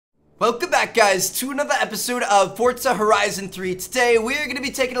Welcome back, guys, to another episode of Forza Horizon 3. Today, we are going to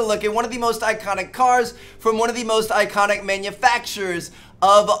be taking a look at one of the most iconic cars from one of the most iconic manufacturers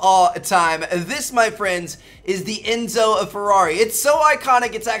of all time. This, my friends, is the Enzo of Ferrari. It's so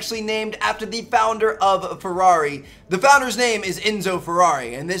iconic, it's actually named after the founder of Ferrari. The founder's name is Enzo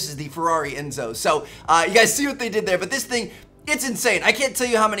Ferrari, and this is the Ferrari Enzo. So, you guys see what they did there, but this thing... it's insane. I can't tell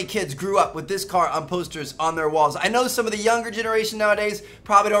you how many kids grew up with this car on posters on their walls. I know some of the younger generation nowadays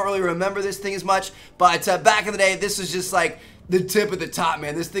probably don't really remember this thing as much, but back in the day, this was just like the tip of the top,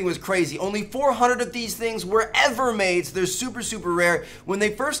 man. This thing was crazy. Only 400 of these things were ever made, so they're super, super rare. When they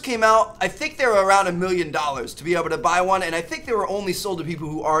first came out, I think they were around $1 million to be able to buy one, and I think they were only sold to people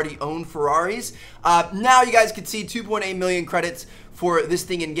who already own Ferraris. Now you guys can see 2.8 million credits for this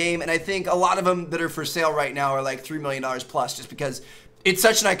thing in game, and I think a lot of them that are for sale right now are like $3 million plus, just because it's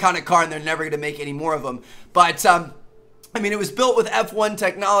such an iconic car and they're never going to make any more of them. But I mean, it was built with F1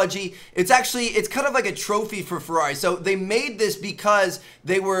 technology. It's kind of like a trophy for Ferrari. So they made this because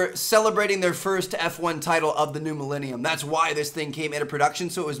they were celebrating their first F1 title of the new millennium. That's why this thing came into production.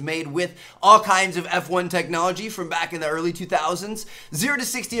 So it was made with all kinds of F1 technology from back in the early 2000s. 0 to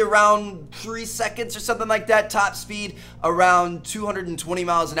 60 around 3 seconds or something like that. Top speed around 220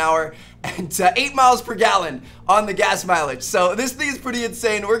 miles an hour. And 8 miles per gallon on the gas mileage. So this thing is pretty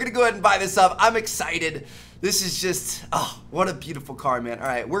insane. We're going to go ahead and buy this up. I'm excited. This is just, oh, what a beautiful car, man. All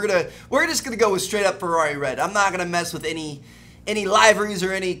right, we're just gonna go with straight up Ferrari red. I'm not gonna mess with any liveries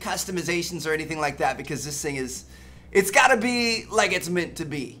or any customizations or anything like that, because this thing is, it's gotta be like it's meant to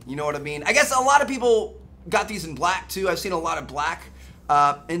be. You know what I mean? I guess a lot of people got these in black too. I've seen a lot of black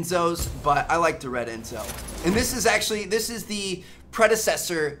Enzos, but I like the red Enzo. And this is the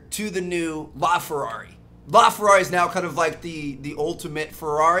predecessor to the new LaFerrari. LaFerrari is now kind of like the ultimate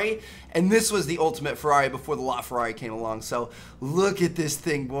Ferrari, and this was the ultimate Ferrari before the LaFerrari came along. So look at this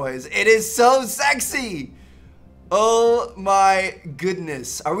thing, boys. It is so sexy. Oh my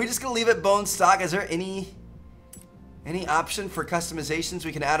goodness. Are we just gonna leave it bone stock? Is there any option for customizations?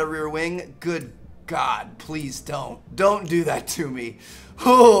 We can add a rear wing. Good God, please don't do that to me.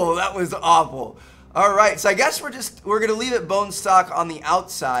 Oh, that was awful. All right, so I guess we're gonna leave it bone stock on the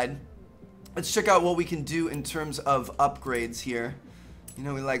outside. Let's check out what we can do in terms of upgrades here. You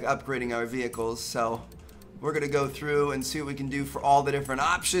know, we like upgrading our vehicles, so we're gonna go through and see what we can do for all the different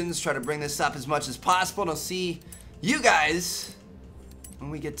options, try to bring this up as much as possible, and I'll see you guys when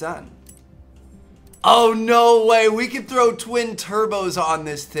we get done. Oh, no way, we can throw twin turbos on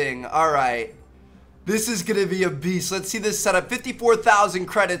this thing. All right, this is gonna be a beast. Let's see this setup, 54,000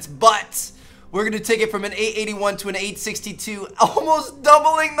 credits, but we're going to take it from an 881 to an 862, almost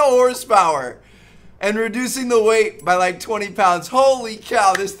doubling the horsepower and reducing the weight by like 20 pounds. Holy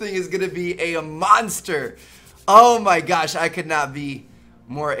cow, this thing is going to be a monster. Oh my gosh, I could not be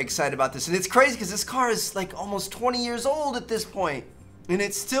more excited about this. And it's crazy because this car is like almost 20 years old at this point, and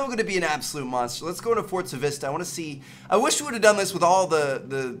it's still going to be an absolute monster. Let's go to Forza Vista. I want to see, I wish we would have done this with all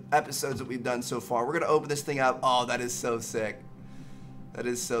the episodes that we've done so far. We're going to open this thing up. Oh, that is so sick. That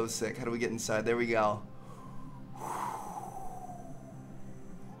is so sick. How do we get inside? There we go.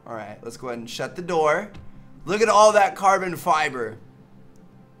 Alright, let's go ahead and shut the door. Look at all that carbon fiber.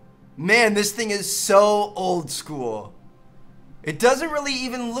 Man, this thing is so old school. It doesn't really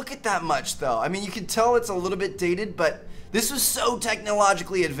even look at that much, though. I mean, you can tell it's a little bit dated, but this was so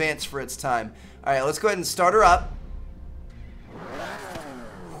technologically advanced for its time. Alright, let's go ahead and start her up.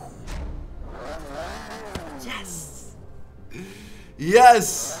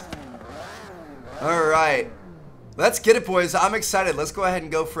 Yes! Alright. Let's get it, boys. I'm excited. Let's go ahead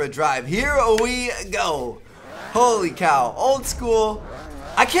and go for a drive. Here we go. Holy cow. Old school.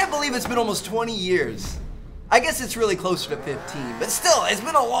 I can't believe it's been almost 20 years. I guess it's really closer to 15. But still, it's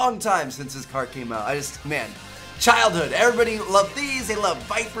been a long time since this car came out. Man, childhood. Everybody loved these. They love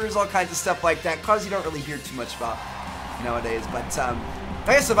Vipers, all kinds of stuff like that. Cars you don't really hear too much about nowadays. But I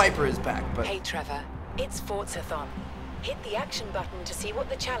guess the Viper is back. But hey, Trevor. It's Forzathon. Hit the action button to see what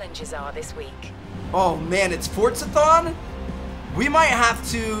the challenges are this week. Oh man, it's Forzathon? We might have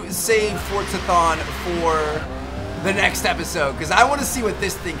to save Forzathon for the next episode, because I want to see what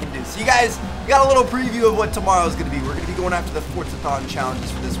this thing can do. So you guys got a little preview of what tomorrow's going to be. We're going to be going after the Forzathon challenges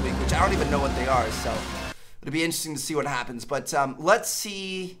for this week, which I don't even know what they are, so it'll be interesting to see what happens. But let's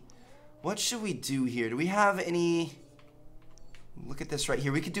see, what should we do here? Do we have any... Look at this right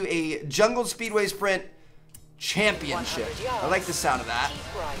here. We could do a Jungle Speedway Sprint Championship. I like the sound of that.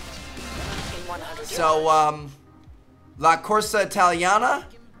 So, La Corsa Italiana,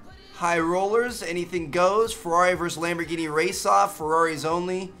 High Rollers, Anything Goes, Ferrari versus Lamborghini Race Off, Ferraris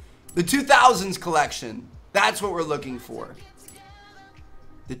Only, the 2000s collection. That's what we're looking for.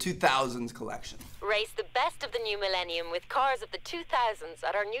 The 2000s collection. Race the best of the new millennium with cars of the 2000s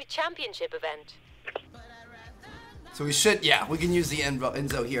at our new championship event. So we should, yeah, we can use the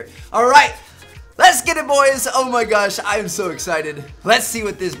Enzo here. All right, let's get it, boys. Oh my gosh, I am so excited. Let's see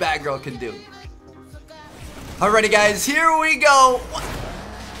what this bad girl can do. Alrighty, guys, here we go.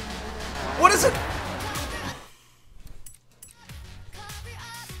 What is it?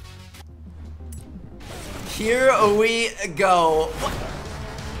 Here we go.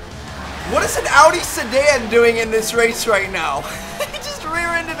 What is an Audi sedan doing in this race right now? He just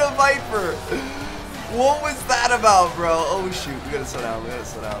rear-ended a Viper. What was that about, bro? Oh shoot, we gotta slow down,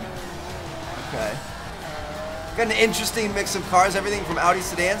 Okay. Got an interesting mix of cars, everything from Audi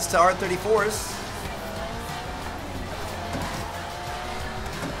sedans to R34s.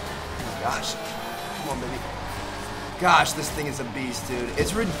 Gosh, come on, baby. Gosh, this thing is a beast, dude.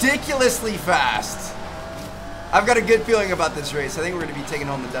 It's ridiculously fast. I've got a good feeling about this race. I think we're gonna be taking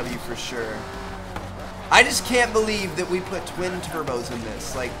home the W for sure. I just can't believe that we put twin turbos in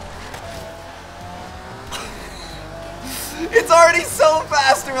this. Like, it's already so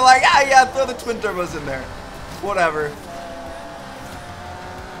fast, and we're like, ah, yeah, throw the twin turbos in there. Whatever.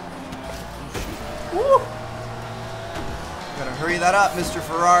 Woo! Gotta hurry that up, Mr.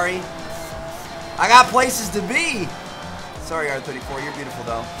 Ferrari. I got places to be. Sorry, R34, you're beautiful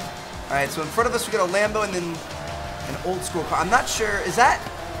though. All right, so in front of us we got a Lambo and then an old school car. I'm not sure, is that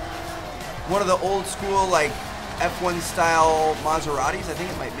one of the old school like F1 style Maseratis? I think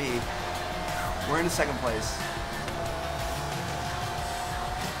it might be. We're in second place.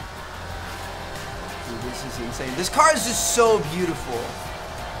 Dude, this is insane. This car is just so beautiful.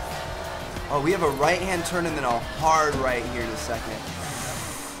 Oh, we have a right-hand turn and then a hard right here in a second.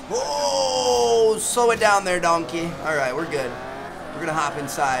 Whoa, slow it down there, donkey. All right, we're good. We're gonna hop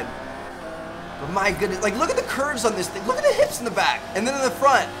inside. But my goodness, like, look at the curves on this thing. Look at the hips in the back. And then in the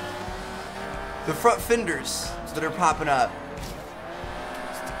front fenders that are popping up.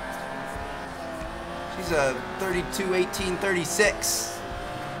 She's a 32, 18, 36.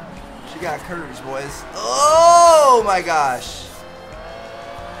 She got curves, boys. Oh my gosh.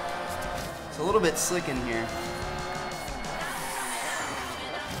 It's a little bit slick in here.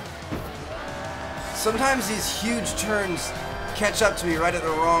 Sometimes these huge turns catch up to me right at the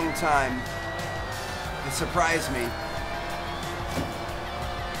wrong time. It surprised me.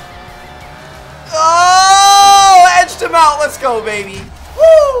 Oh, edged him out. Let's go, baby.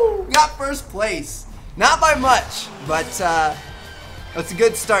 Woo! Got first place. Not by much, but that's a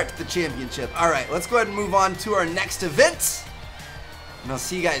good start to the championship. All right, let's go ahead and move on to our next event, and I'll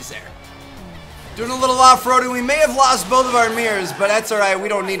see you guys there. Doing a little off-roading. We may have lost both of our mirrors, but that's all right. We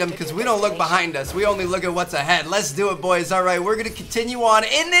don't need them because we don't look behind us. We only look at what's ahead. Let's do it, boys. All right, we're going to continue on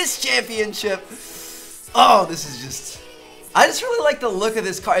in this championship. Oh, this is just... I just really like the look of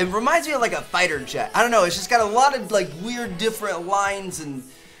this car. It reminds me of like a fighter jet. I don't know. It's just got a lot of like weird different lines and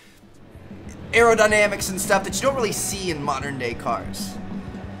aerodynamics and stuff that you don't really see in modern day cars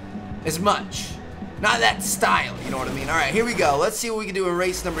as much. Not that style, you know what I mean? All right, here we go. Let's see what we can do in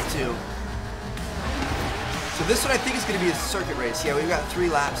race number 2. So this one I think is going to be a circuit race. Yeah, we've got 3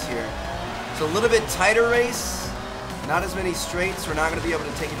 laps here. So a little bit tighter race. Not as many straights. We're not going to be able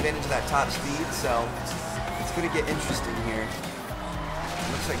to take advantage of that top speed. So it's going to get interesting here.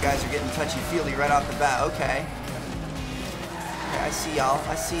 Looks like guys are getting touchy-feely right off the bat. Okay. Okay, I see y'all.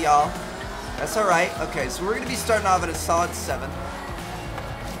 I see y'all. That's all right. Okay, so we're going to be starting off at a solid 7.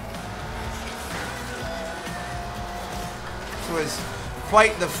 So it's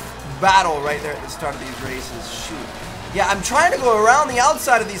quite the battle right there at the start of these races. Shoot. Yeah, I'm trying to go around the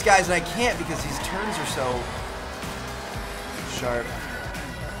outside of these guys and I can't because these turns are so sharp.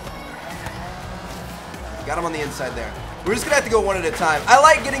 Got them on the inside there. We're just gonna have to go one at a time. I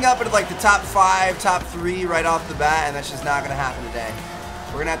like getting up into like the top 5, top 3 right off the bat, and that's just not gonna happen today.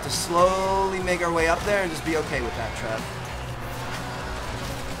 We're gonna have to slowly make our way up there and just be okay with that, Trev.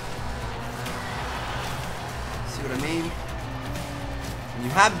 See what I mean? When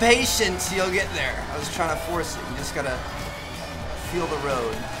you have patience, you'll get there. I was trying to force it. You just gotta feel the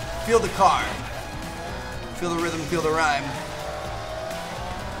road, feel the car, feel the rhythm, feel the rhyme.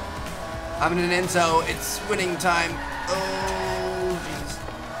 I'm in an Enzo. It's winning time. Oh, jeez.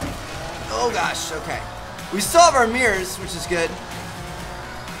 Oh, gosh. Okay. We still have our mirrors, which is good.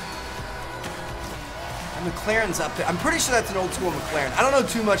 And McLaren's up there. I'm pretty sure that's an old school McLaren. I don't know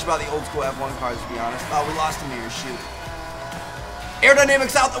too much about the old school F1 cars, to be honest. Oh, we lost a mirror. Shoot.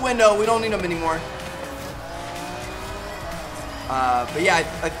 Aerodynamics out the window. We don't need them anymore. But yeah,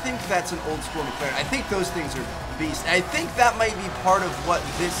 I think that's an old school McLaren. I think those things are beasts. I think that might be part of what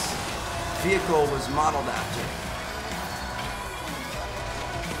this vehicle was modeled after.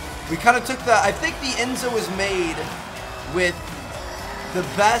 We kind of took the, I think the Enzo was made with the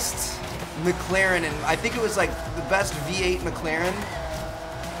best McLaren, and I think it was like the best V8 McLaren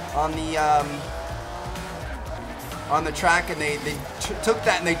on the track, and they took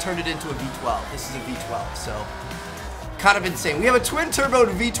that and they turned it into a V12. This is a V12, so kind of insane. We have a twin turbo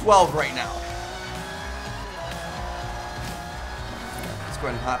V12 right now. Let's go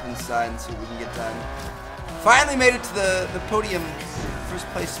ahead and hop inside and see what we can get done. Finally made it to the podium first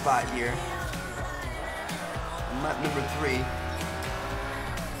place spot here. I'm at number 3. You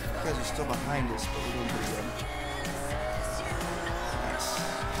guys are still behind us, but we're doing pretty good. Nice.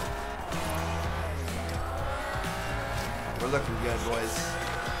 We're looking good, boys.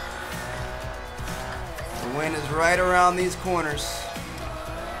 The win is right around these corners.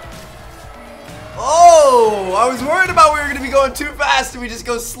 Oh! I was worried about we were going to be going too fast and we just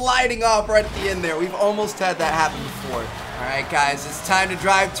go sliding off right at the end there. We've almost had that happen before. Alright guys, it's time to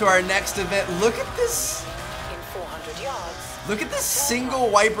drive to our next event. Look at this. In 400 yards. Look at this single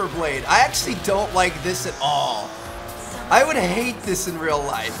wiper blade. I actually don't like this at all. I would hate this in real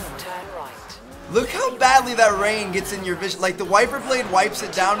life. Turn right. Look how badly that rain gets in your vision. Like the wiper blade wipes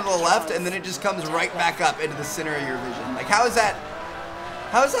it down to the left and then it just comes right back up into the center of your vision. Like how is that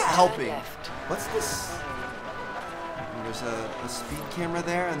helping? What's this? There's a speed camera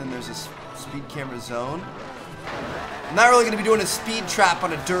there, and then there's a speed camera zone. I'm not really going to be doing a speed trap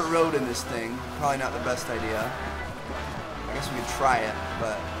on a dirt road in this thing. Probably not the best idea. I guess we could try it,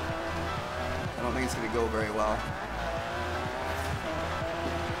 but I don't think it's going to go very well.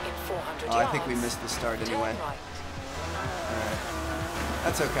 In 400 Oh, I think we missed the start anyway. Turn right. Alright.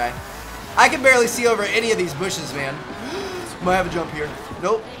 That's okay. I can barely see over any of these bushes, man. Might have a jump here.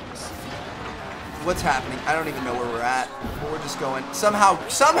 Nope. What's happening? I don't even know where we're at. But we're just going.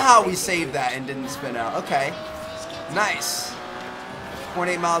 Somehow we saved that and didn't spin out. Okay. Nice.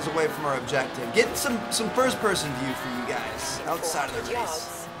 0.8 miles away from our objective. Getting some first-person view for you guys outside of the race.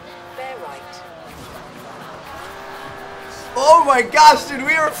 Yards. Bear right. Oh my gosh, dude,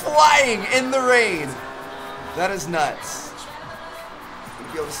 we are flying in the rain. That is nuts.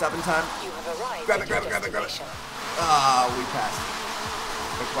 Be able to stop in time. You have arrived. Grab it, at grab it, your grab it, grab it. destination. Ah, we passed it.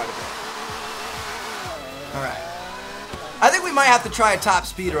 By quite a bit. Alright. I think we might have to try a top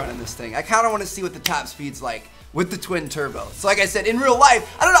speed run in this thing. I kind of want to see what the top speed's like with the twin turbo. So like I said, in real life,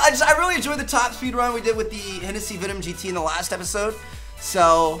 I don't know, I really enjoyed the top speed run we did with the Hennessy Venom GT in the last episode.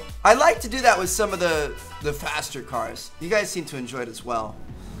 So I'd like to do that with some of the faster cars. You guys seem to enjoy it as well.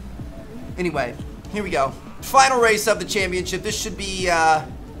 Anyway, here we go. Final race of the championship. This should be a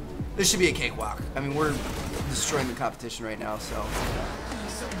cakewalk. I mean, we're destroying the competition right now, so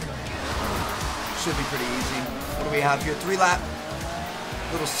should be pretty easy. What do we have here? 3-lap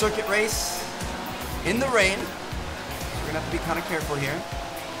little circuit race in the rain. We're gonna have to be kind of careful here.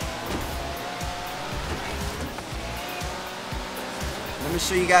 Let me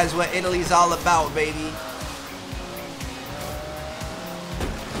show you guys what Italy's all about, baby.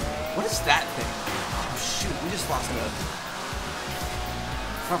 What is that thing? Oh shoot, we just lost a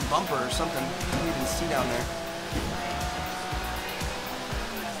front bumper or something. I didn't even see down there.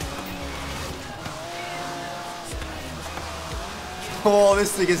 Oh,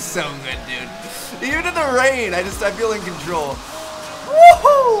 this thing is so good, dude. Even in the rain, I feel in control.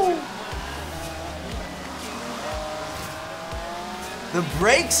 Woohoo! The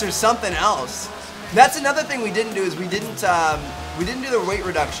brakes are something else. That's another thing we didn't do is we didn't do the weight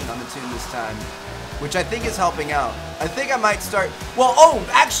reduction on the tune this time, which I think is helping out. I think I might start. Well, oh,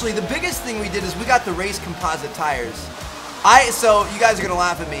 actually, the biggest thing we did is we got the race composite tires. So you guys are gonna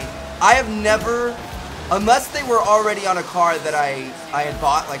laugh at me. I have never, unless they were already on a car that I had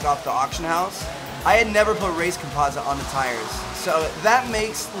bought like off the auction house, I had never put race composite on the tires. So that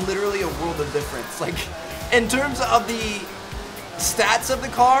makes literally a world of difference. Like in terms of the stats of the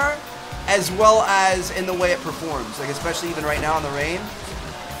car, as well as in the way it performs. Like especially even right now in the rain.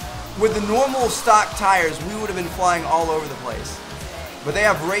 With the normal stock tires, we would have been flying all over the place. But they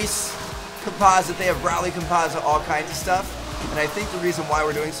have race composite, they have rally composite, all kinds of stuff. And I think the reason why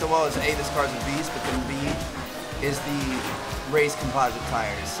we're doing so well is A, this car's a beast, but then B, is the race composite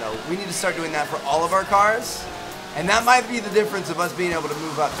tires. So we need to start doing that for all of our cars. And that might be the difference of us being able to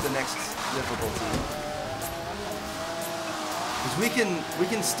move up to the next difficulty. Because we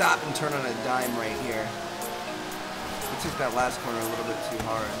can stop and turn on a dime right here. We took that last corner a little bit too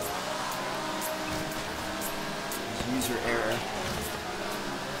hard. Just user error.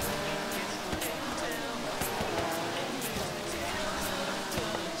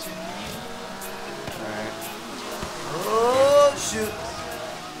 Alright. Oh shoot.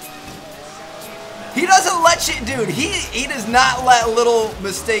 He doesn't let you, dude, he does not let little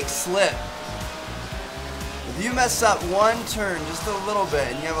mistakes slip. If you mess up one turn just a little bit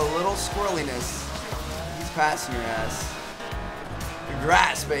and you have a little squirreliness, he's passing your ass. Your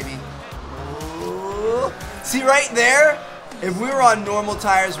grass, baby. Ooh. See right there? If we were on normal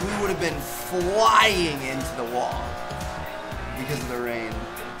tires, we would have been flying into the wall because of the rain.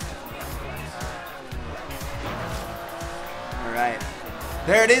 All right.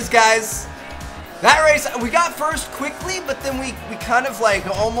 There it is, guys. That race, we got first quickly, but then we kind of like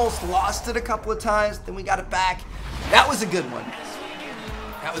almost lost it a couple of times. Then we got it back. That was a good one.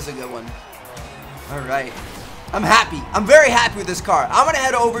 That was a good one. All right. I'm happy. I'm very happy with this car. I'm going to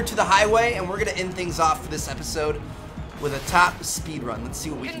head over to the highway, and we're going to end things off for this episode with a top speed run. Let's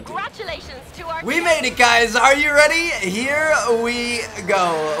see what we can do. Congratulations to our We made it, guys. Are you ready? Here we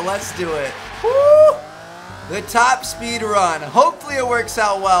go. Let's do it. Woo! The top speed run. Hopefully it works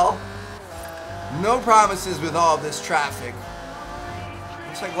out well. No promises with all of this traffic.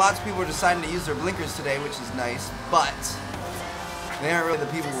 Looks like lots of people are deciding to use their blinkers today, which is nice, but they aren't really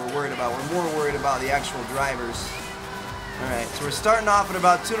the people we're worried about. We're more worried about the actual drivers. Alright, so we're starting off at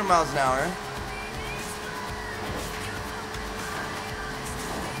about 200 miles an hour.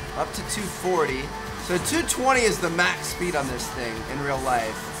 Up to 240. So 220 is the max speed on this thing in real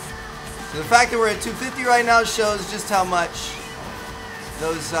life. So the fact that we're at 250 right now shows just how much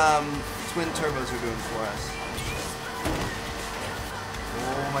those twin turbos are doing for us.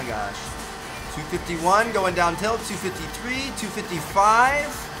 Oh my gosh. 251 going downhill, 253, 255.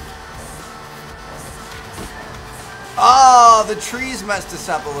 Oh, the trees messed us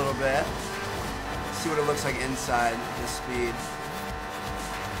up a little bit. Let's see what it looks like inside this speed.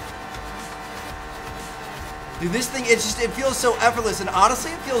 Dude, this thing, it feels so effortless, and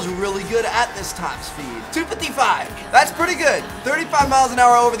honestly, it feels really good at this top speed. 255, that's pretty good. 35 miles an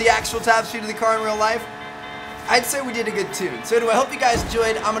hour over the actual top speed of the car in real life. I'd say we did a good tune. So anyway, I hope you guys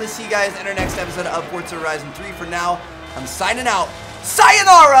enjoyed. I'm going to see you guys in our next episode of Forza Horizon 3. For now, I'm signing out.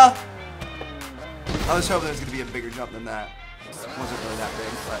 Sayonara! I was hoping there was going to be a bigger jump than that. It wasn't really that big,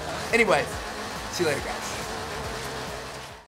 but anyway, see you later, guys.